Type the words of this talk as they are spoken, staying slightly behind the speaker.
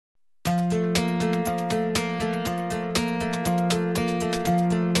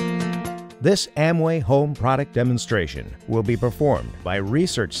This Amway home product demonstration will be performed by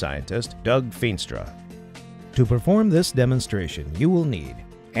research scientist Doug Feenstra. To perform this demonstration, you will need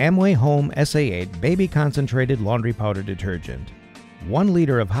Amway Home SA8 Baby Concentrated Laundry Powder Detergent, 1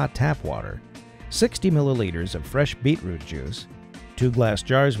 liter of hot tap water, 60 milliliters of fresh beetroot juice, 2 glass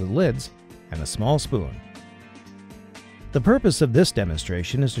jars with lids, and a small spoon. The purpose of this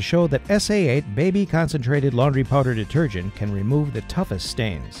demonstration is to show that SA8 Baby Concentrated Laundry Powder Detergent can remove the toughest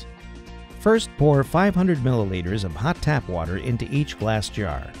stains. First, pour 500 milliliters of hot tap water into each glass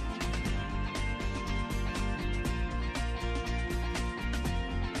jar.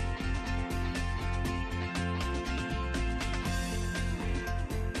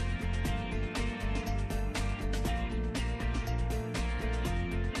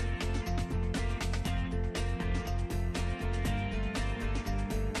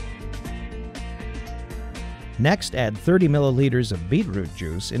 Next, add 30 milliliters of beetroot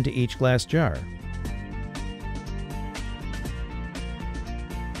juice into each glass jar.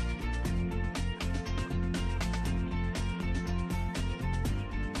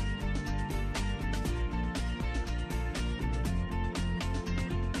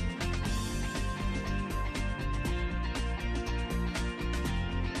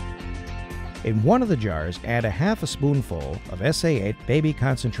 In one of the jars, add a half a spoonful of SA8 Baby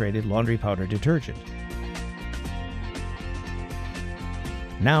Concentrated Laundry Powder Detergent.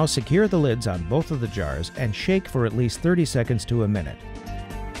 Now secure the lids on both of the jars and shake for at least 30 seconds to a minute.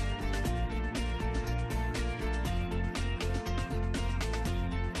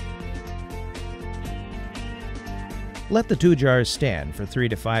 Let the 2 jars stand for 3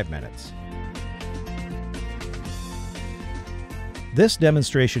 to 5 minutes. This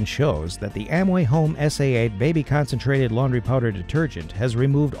demonstration shows that the Amway Home SA8 Baby Concentrated Laundry Powder Detergent has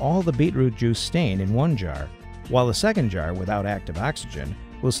removed all the beetroot juice stain in one jar, while the second jar without active oxygen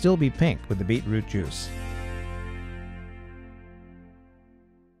will still be pink with the beetroot juice.